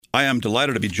I am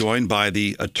delighted to be joined by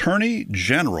the Attorney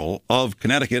General of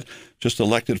Connecticut, just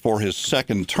elected for his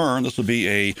second term. This will be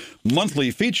a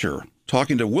monthly feature,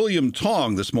 talking to William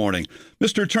Tong this morning.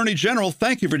 Mr. Attorney General,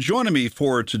 thank you for joining me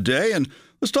for today. And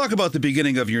let's talk about the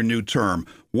beginning of your new term.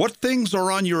 What things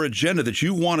are on your agenda that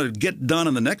you want to get done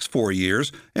in the next 4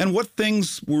 years, and what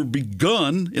things were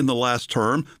begun in the last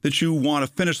term that you want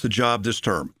to finish the job this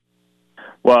term?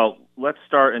 Well, let's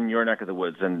start in your neck of the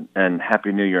woods, and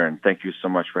Happy New Year, and thank you so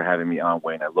much for having me on,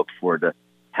 Wayne. I look forward to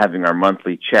having our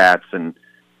monthly chats, and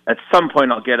at some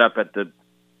point I'll get up at the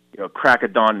crack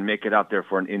of dawn and make it out there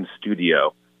for an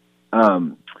in-studio.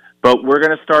 But we're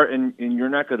going to start in your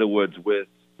neck of the woods with,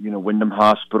 Wyndham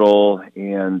Hospital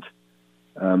and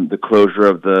the closure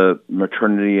of the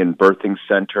maternity and birthing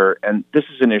center. And this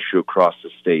is an issue across the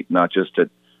state, not just at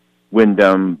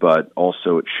Wyndham, but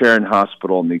also at Sharon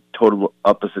Hospital on the total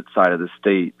opposite side of the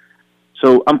state.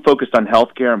 So I'm focused on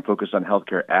healthcare. I'm focused on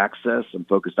healthcare access. I'm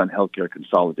focused on healthcare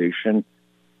consolidation.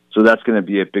 So that's going to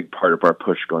be a big part of our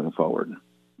push going forward.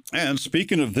 And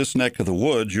speaking of this neck of the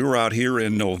woods, you were out here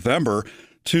in November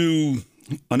to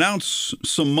announce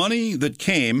some money that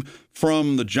came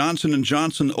from the Johnson &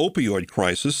 Johnson opioid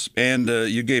crisis, and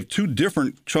you gave two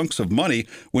different chunks of money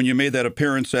when you made that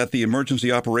appearance at the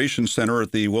Emergency Operations Center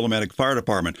at the Willimantic Fire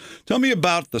Department. Tell me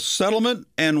about the settlement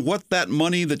and what that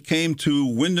money that came to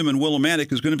Wyndham and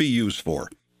Willimantic is going to be used for.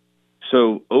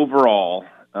 So overall,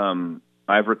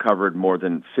 I've recovered more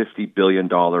than $50 billion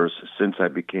since I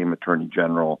became Attorney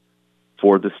General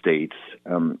for the states.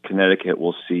 Connecticut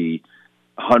will see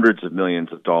hundreds of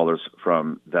millions of dollars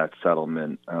from that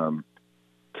settlement.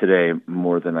 Today,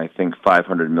 more than, I think,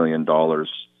 $500 million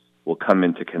will come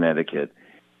into Connecticut.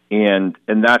 And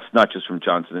that's not just from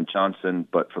Johnson & Johnson,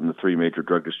 but from the three major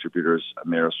drug distributors,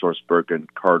 AmerisourceBergen,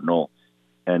 Cardinal,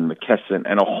 and McKesson,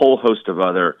 and a whole host of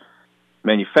other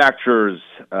manufacturers,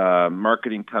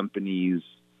 marketing companies,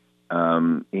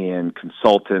 and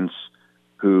consultants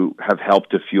who have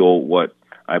helped to fuel what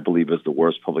I believe is the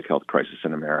worst public health crisis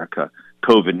in America,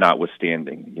 COVID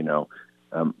notwithstanding.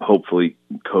 Hopefully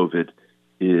COVID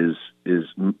is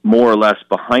more or less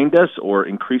behind us, or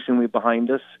increasingly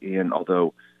behind us. And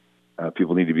although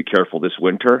people need to be careful this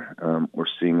winter, we're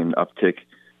seeing an uptick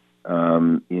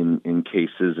in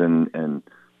cases, and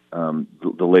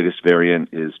the latest variant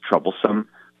is troublesome.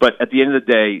 But at the end of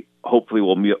the day, hopefully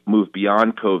we'll move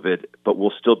beyond COVID, but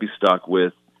we'll still be stuck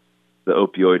with the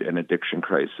opioid and addiction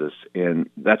crisis. And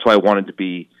that's why I wanted to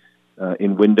be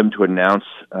in Wyndham to announce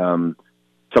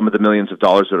some of the millions of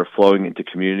dollars that are flowing into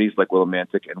communities like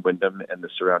Willimantic and Wyndham and the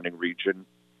surrounding region.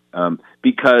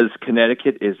 Because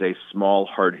Connecticut is a small,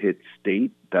 hard-hit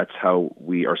state. That's how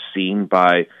we are seen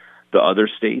by the other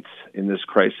states in this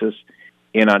crisis.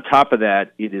 And on top of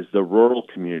that, it is the rural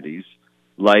communities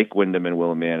like Wyndham and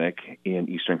Willimantic in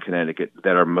eastern Connecticut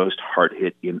that are most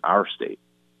hard-hit in our state.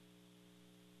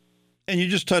 And you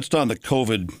just touched on the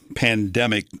COVID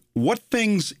pandemic. What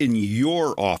things in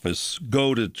your office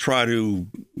go to try to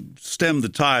stem the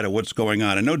tide of what's going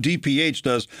on? I know DPH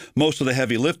does most of the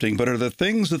heavy lifting, but are there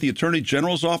things that the Attorney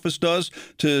General's office does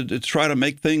to try to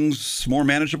make things more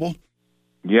manageable?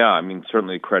 Yeah,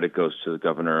 certainly credit goes to the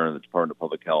governor and the Department of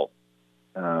Public Health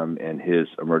and his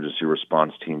emergency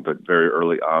response team. But very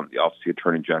early on, the Office of the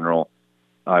Attorney General,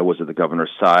 I was at the governor's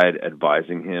side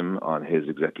advising him on his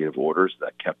executive orders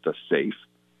that kept us safe.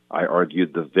 I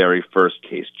argued the very first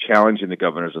case challenging the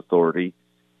governor's authority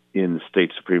in the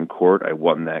state Supreme Court. I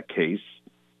won that case.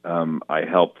 I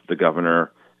helped the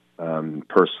governor,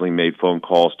 personally made phone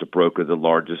calls to broker the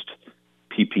largest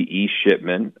PPE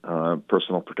shipment,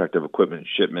 personal protective equipment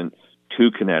shipment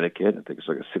to Connecticut. I think it's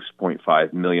like a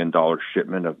 $6.5 million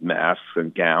shipment of masks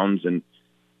and gowns and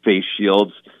face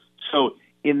shields. So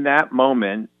in that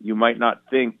moment, you might not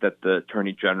think that the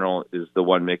Attorney General is the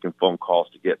one making phone calls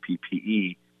to get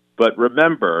PPE. But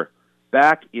remember,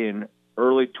 back in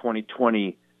early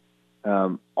 2020,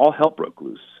 all hell broke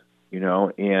loose,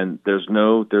 and there's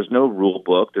no rule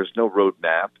book, there's no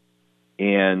roadmap,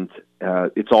 and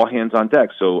it's all hands on deck.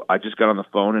 So I just got on the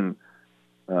phone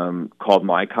and called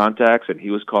my contacts, and he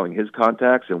was calling his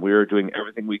contacts, and we were doing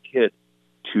everything we could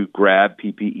to grab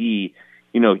PPE.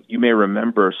 You may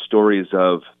remember stories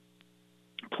of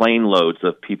plane loads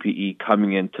of PPE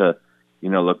coming into,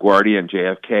 LaGuardia and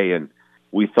JFK, and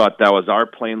we thought that was our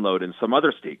plane load, and some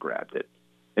other state grabbed it.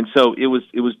 And so it was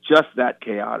just that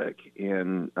chaotic.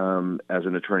 And as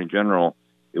an attorney general,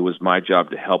 it was my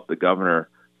job to help the governor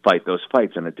fight those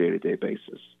fights on a day-to-day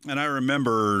basis. And I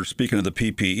remember, speaking of the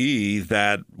PPE,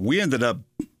 that we ended up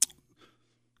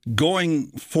going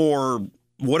for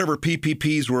whatever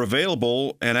PPPs were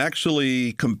available and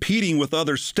actually competing with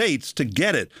other states to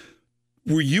get it.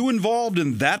 Were you involved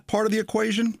in that part of the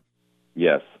equation?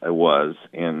 Yes, I was,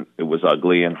 and it was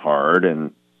ugly and hard,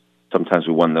 and sometimes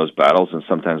we won those battles, and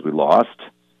sometimes we lost.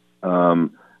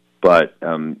 But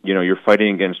you're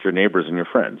fighting against your neighbors and your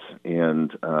friends,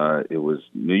 and it was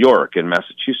New York and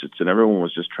Massachusetts, and everyone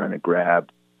was just trying to grab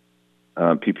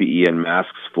PPE and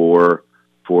masks for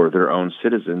their own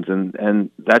citizens, and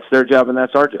that's their job, and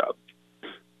that's our job.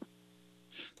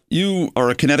 You are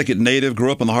a Connecticut native,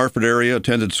 grew up in the Hartford area,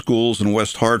 attended schools in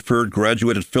West Hartford,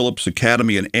 graduated Phillips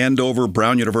Academy in Andover,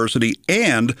 Brown University,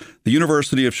 and the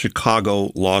University of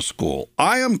Chicago Law School.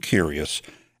 I am curious,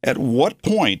 at what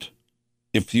point,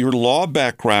 if your law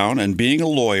background and being a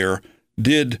lawyer,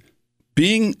 did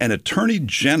being an attorney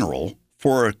general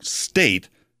for a state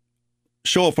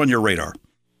show up on your radar?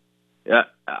 Yeah,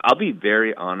 I'll be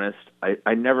very honest.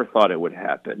 I never thought it would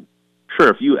happen. Sure,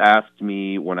 if you asked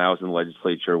me when I was in the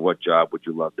legislature, what job would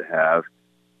you love to have?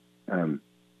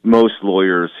 Most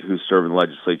lawyers who serve in the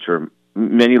legislature,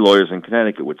 many lawyers in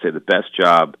Connecticut would say the best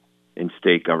job in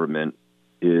state government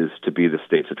is to be the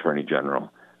state's attorney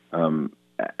general.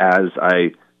 As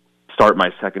I start my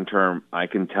second term, I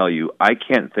can tell you, I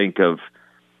can't think of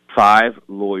 5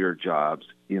 lawyer jobs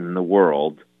in the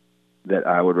world that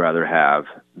I would rather have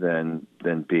than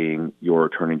being your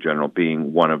attorney general,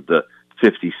 being one of the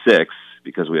 56,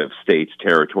 because we have states,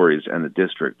 territories, and the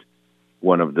district,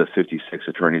 one of the 56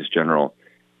 attorneys general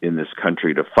in this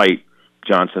country to fight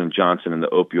Johnson & Johnson and the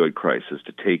opioid crisis,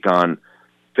 to take on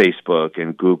Facebook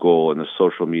and Google and the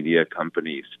social media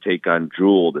companies, to take on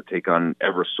Juul, to take on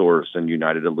Eversource and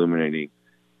United Illuminating.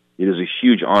 It is a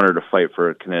huge honor to fight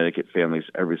for Connecticut families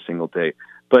every single day.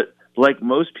 But like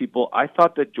most people, I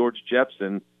thought that George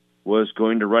Jepsen was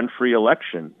going to run for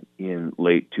re-election in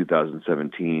late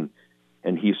 2017.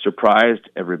 And he surprised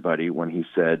everybody when he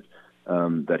said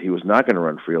that he was not going to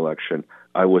run for re-election.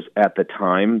 I was, at the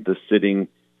time, the sitting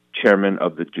chairman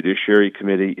of the Judiciary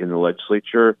Committee in the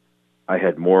legislature. I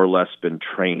had more or less been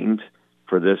trained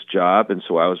for this job, and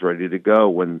so I was ready to go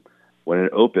when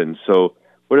it opened. So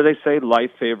what do they say? Life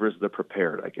favors the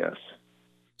prepared, I guess.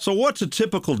 So what's a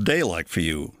typical day like for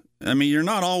you? I mean, you're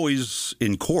not always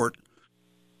in court.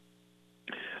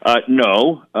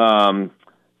 No.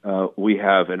 We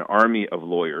have an army of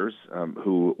lawyers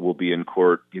who will be in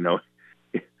court,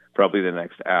 probably the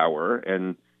next hour.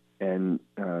 And in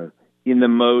the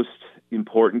most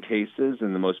important cases,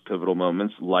 in the most pivotal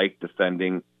moments, like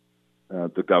defending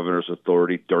the governor's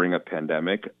authority during a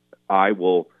pandemic, I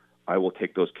will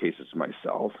take those cases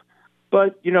myself.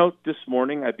 But, this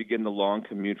morning I begin the long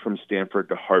commute from Stamford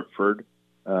to Hartford.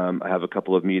 I have a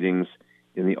couple of meetings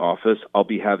in the office. I'll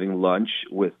be having lunch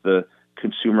with the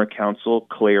Consumer Counsel,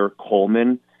 Claire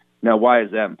Coleman. Now, why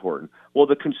is that important? Well,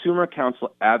 the Consumer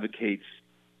Counsel advocates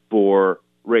for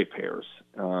ratepayers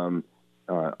on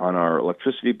our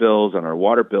electricity bills, on our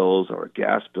water bills, our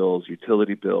gas bills,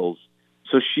 utility bills.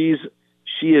 So she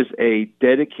is a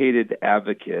dedicated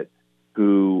advocate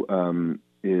who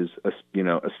is a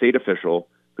state official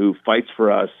who fights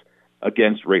for us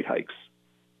against rate hikes.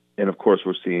 And of course,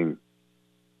 we're seeing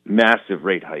massive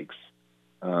rate hikes.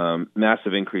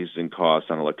 Massive increases in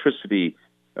costs on electricity,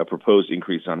 a proposed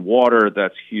increase on water.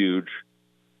 That's huge.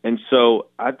 And so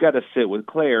I've got to sit with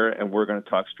Claire, and we're going to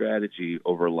talk strategy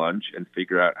over lunch and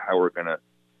figure out how we're going to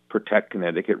protect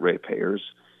Connecticut ratepayers.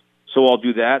 So I'll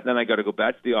do that. Then I got to go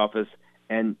back to the office.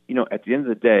 And, at the end of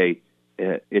the day,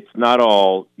 it's not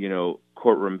all,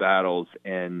 courtroom battles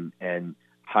and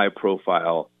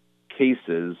high-profile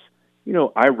cases.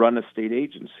 I run a state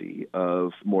agency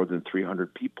of more than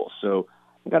 300 people. So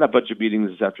I got a bunch of meetings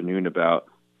this afternoon about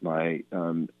my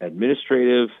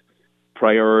administrative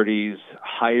priorities,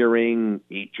 hiring,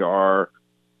 HR.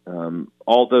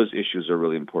 All those issues are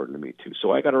really important to me too.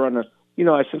 So I got to run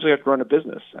I essentially have to run a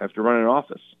business. I have to run an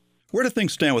office. Where do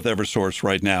things stand with Eversource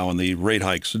right now and the rate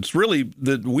hikes? It's really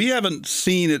that we haven't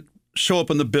seen it show up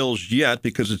in the bills yet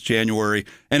because it's January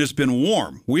and it's been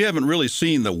warm. We haven't really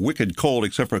seen the wicked cold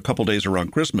except for a couple days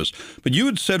around Christmas. But you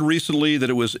had said recently that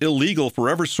it was illegal for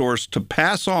Eversource to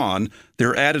pass on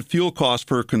their added fuel costs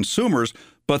for consumers,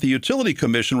 but the Utility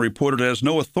Commission reported it has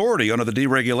no authority under the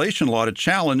deregulation law to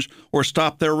challenge or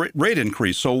stop their rate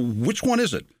increase. So which one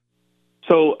is it?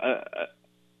 So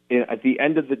at the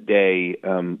end of the day,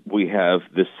 we have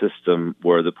this system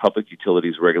where the Public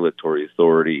Utilities Regulatory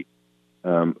Authority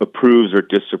approves or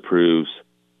disapproves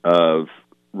of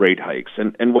rate hikes.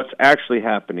 And what's actually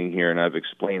happening here, and I've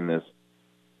explained this,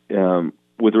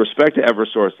 with respect to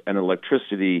Eversource and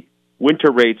electricity,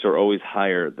 winter rates are always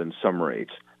higher than summer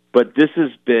rates. But this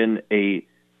has been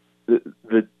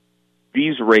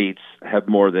these rates have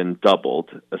more than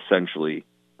doubled, essentially,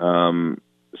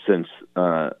 since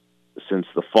since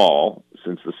the fall,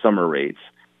 since the summer rates,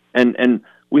 and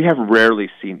we have rarely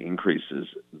seen increases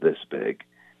this big.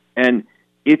 And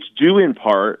it's due in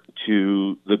part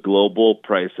to the global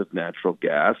price of natural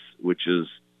gas, which is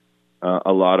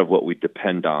a lot of what we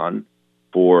depend on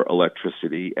for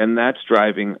electricity, and that's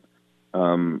driving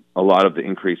a lot of the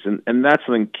increase. And that's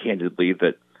something, candidly,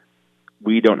 that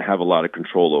we don't have a lot of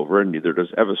control over, and neither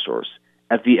does Eversource.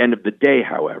 At the end of the day,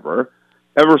 however,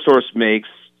 Eversource makes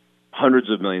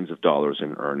hundreds of millions of dollars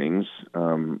in earnings.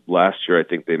 Last year, I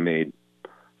think they made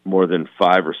more than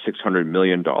 $500 or $600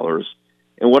 million.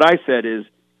 And what I said is,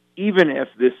 even if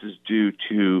this is due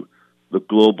to the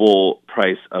global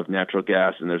price of natural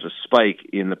gas and there's a spike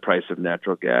in the price of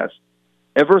natural gas,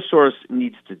 Eversource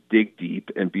needs to dig deep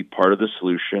and be part of the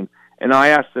solution. And I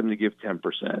asked them to give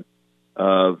 10%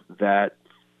 of that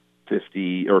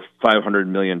 $50 or $500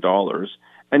 million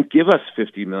and give us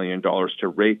 $50 million to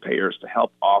ratepayers to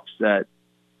help offset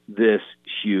this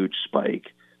huge spike.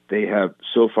 They have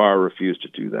so far refused to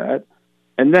do that.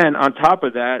 And then on top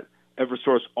of that,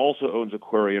 Eversource also owns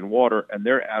Aquarian Water, and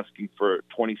they're asking for a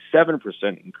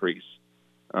 27% increase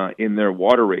in their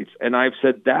water rates. And I've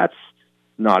said that's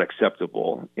not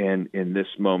acceptable and in this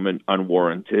moment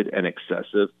unwarranted and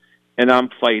excessive. And I'm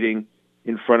fighting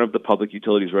in front of the Public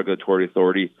Utilities Regulatory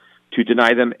Authority to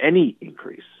deny them any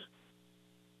increase.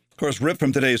 Of course, ripped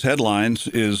from today's headlines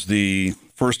is the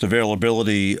first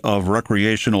availability of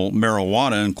recreational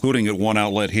marijuana, including at one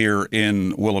outlet here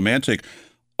in Willimantic.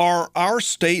 Are our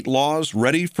state laws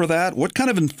ready for that? What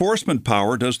kind of enforcement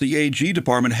power does the AG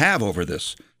department have over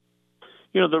this?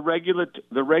 You know, the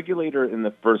regulator in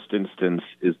the first instance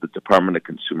is the Department of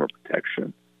Consumer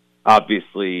Protection.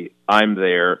 Obviously, I'm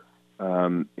there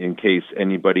in case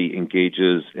anybody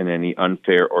engages in any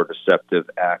unfair or deceptive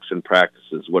acts and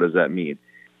practices. What does that mean?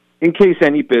 In case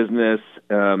any business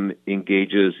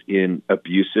engages in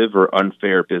abusive or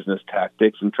unfair business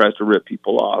tactics and tries to rip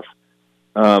people off,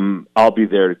 I'll be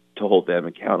there to hold them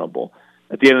accountable.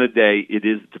 At the end of the day, it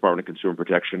is the Department of Consumer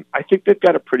Protection. I think they've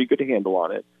got a pretty good handle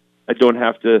on it. I don't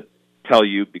have to tell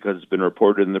you because it's been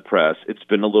reported in the press. It's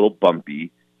been a little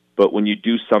bumpy, but when you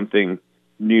do something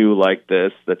new like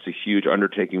this, that's a huge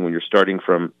undertaking when you're starting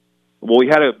from, well, we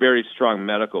had a very strong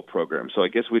medical program, so I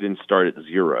guess we didn't start at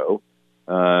zero.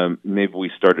 Maybe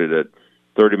we started at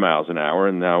 30 miles an hour,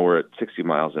 and now we're at 60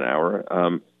 miles an hour.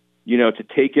 To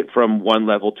take it from one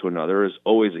level to another is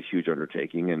always a huge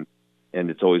undertaking, and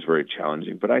it's always very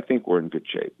challenging. But I think we're in good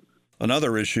shape.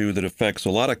 Another issue that affects a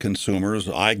lot of consumers,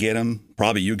 I get them,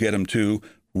 probably you get them too,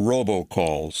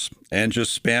 robocalls and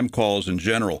just spam calls in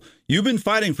general. You've been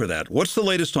fighting for that. What's the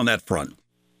latest on that front?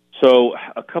 So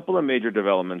a couple of major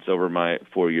developments over my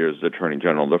 4 years as Attorney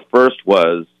General. The first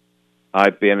was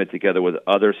I banded together with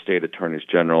other state attorneys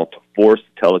general to force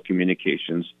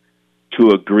telecommunications to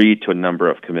agree to a number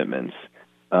of commitments.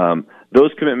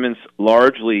 Those commitments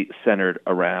largely centered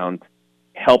around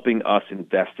helping us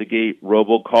investigate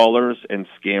robocallers and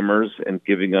scammers and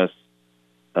giving us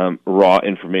raw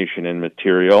information and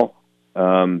material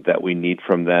that we need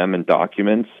from them and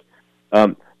documents.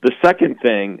 The second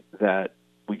thing that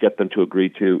we get them to agree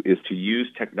to is to use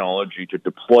technology, to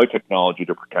deploy technology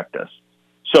to protect us.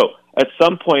 So at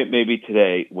some point, maybe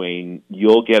today, Wayne,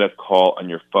 you'll get a call on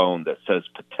your phone that says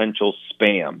potential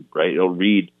spam, right? It'll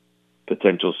read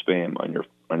potential spam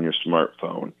on your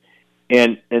smartphone.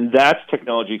 And that's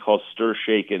technology called Stir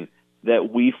Shaken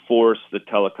that we force the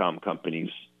telecom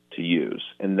companies to use.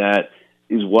 And that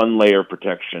is one layer of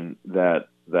protection that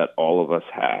all of us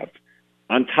have.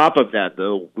 On top of that,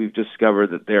 though, we've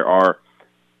discovered that there are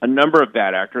a number of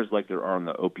bad actors like there are in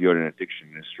the opioid and addiction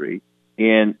industry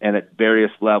and at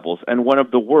various levels. And one of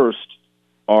the worst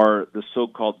are the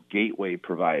so-called gateway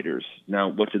providers. Now,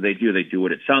 what do? They do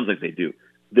what it sounds like they do.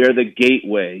 They're the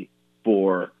gateway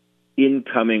for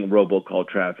incoming robocall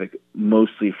traffic,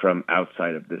 mostly from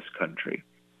outside of this country.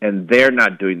 And they're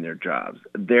not doing their jobs.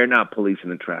 They're not policing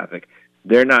the traffic.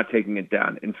 They're not taking it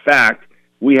down. In fact,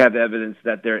 we have evidence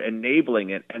that they're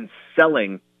enabling it and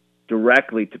selling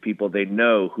directly to people they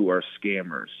know who are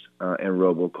scammers and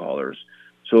robocallers.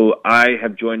 So I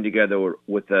have joined together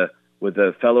with a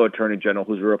fellow attorney general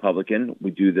who's a Republican. We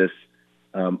do this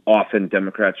often.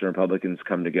 Democrats and Republicans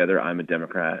come together. I'm a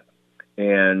Democrat.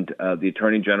 And the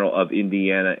Attorney General of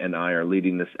Indiana and I are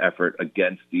leading this effort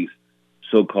against these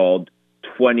so-called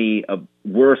 20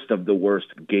 worst of the worst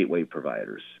gateway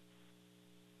providers.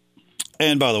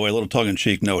 And by the way, a little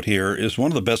tongue-in-cheek note here, is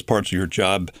one of the best parts of your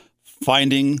job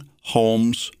finding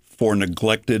homes for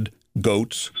neglected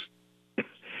goats?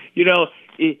 You'd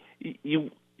be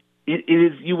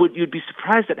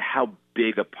surprised at how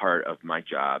big a part of my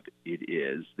job it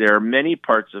is. There are many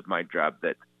parts of my job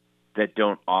that that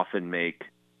don't often make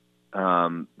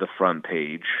the front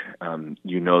page.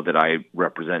 You know that I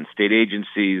represent state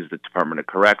agencies, the Department of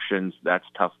Corrections. That's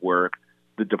tough work.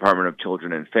 The Department of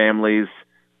Children and Families.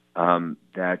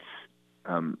 That's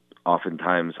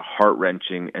oftentimes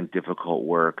heart-wrenching and difficult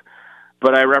work.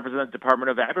 But I represent the Department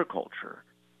of Agriculture.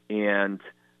 And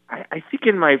I think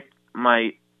in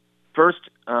my first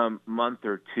month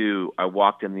or two, I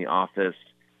walked in the office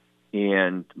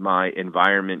and my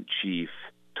environment chief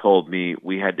told me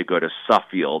we had to go to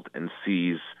Suffield and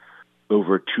seize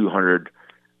over 200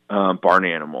 barn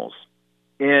animals.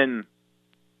 And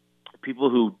people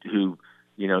who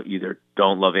either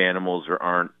don't love animals or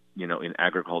aren't in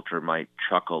agriculture might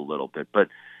chuckle a little bit, but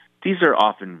these are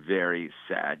often very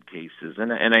sad cases.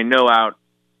 And I know out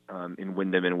in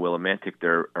Windham and Willimantic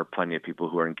there are plenty of people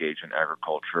who are engaged in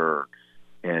agriculture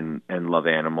and love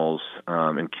animals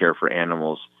and care for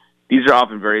animals. These are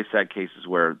often very sad cases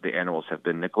where the animals have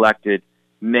been neglected.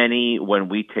 Many, when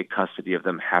we take custody of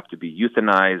them, have to be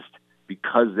euthanized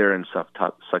because they're in such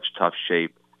tough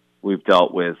shape. We've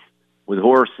dealt with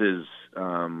horses,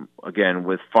 again,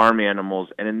 with farm animals.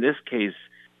 And in this case,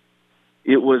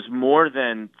 it was more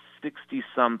than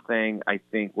 60-something, I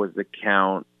think was the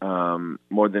count,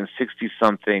 more than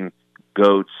 60-something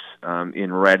goats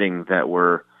in Reading that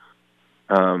were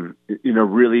in a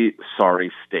really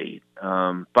sorry state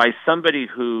by somebody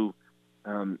who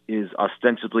is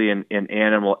ostensibly an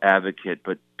animal advocate,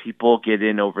 but people get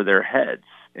in over their heads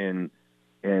and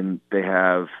they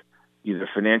have either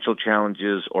financial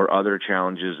challenges or other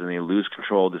challenges, and they lose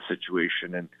control of the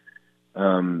situation.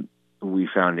 And we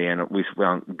found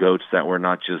goats that were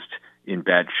not just in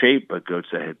bad shape, but goats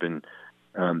that had been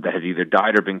that had either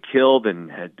died or been killed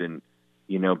and had been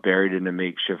buried in a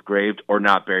makeshift grave, or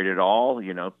not buried at all,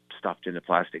 stuffed in a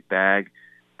plastic bag.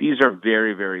 These are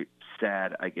very, very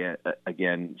sad,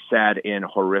 again, sad and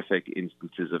horrific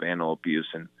instances of animal abuse.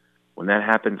 And when that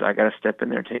happens, I got to step in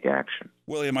there and take action.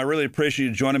 William, I really appreciate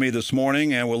you joining me this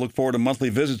morning, and we'll look forward to monthly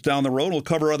visits down the road. We'll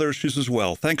cover other issues as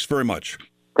well. Thanks very much.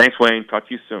 Thanks, Wayne. Talk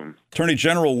to you soon. Attorney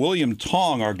General William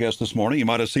Tong, our guest this morning. You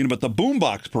might have seen him at the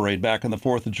Boombox Parade back on the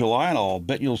 4th of July, and I'll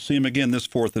bet you'll see him again this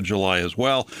 4th of July as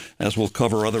well, as we'll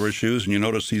cover other issues. And you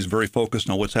notice he's very focused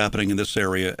on what's happening in this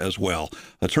area as well.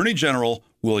 Attorney General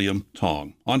William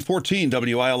Tong on 14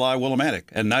 WILI Willimantic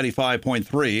and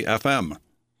 95.3 FM.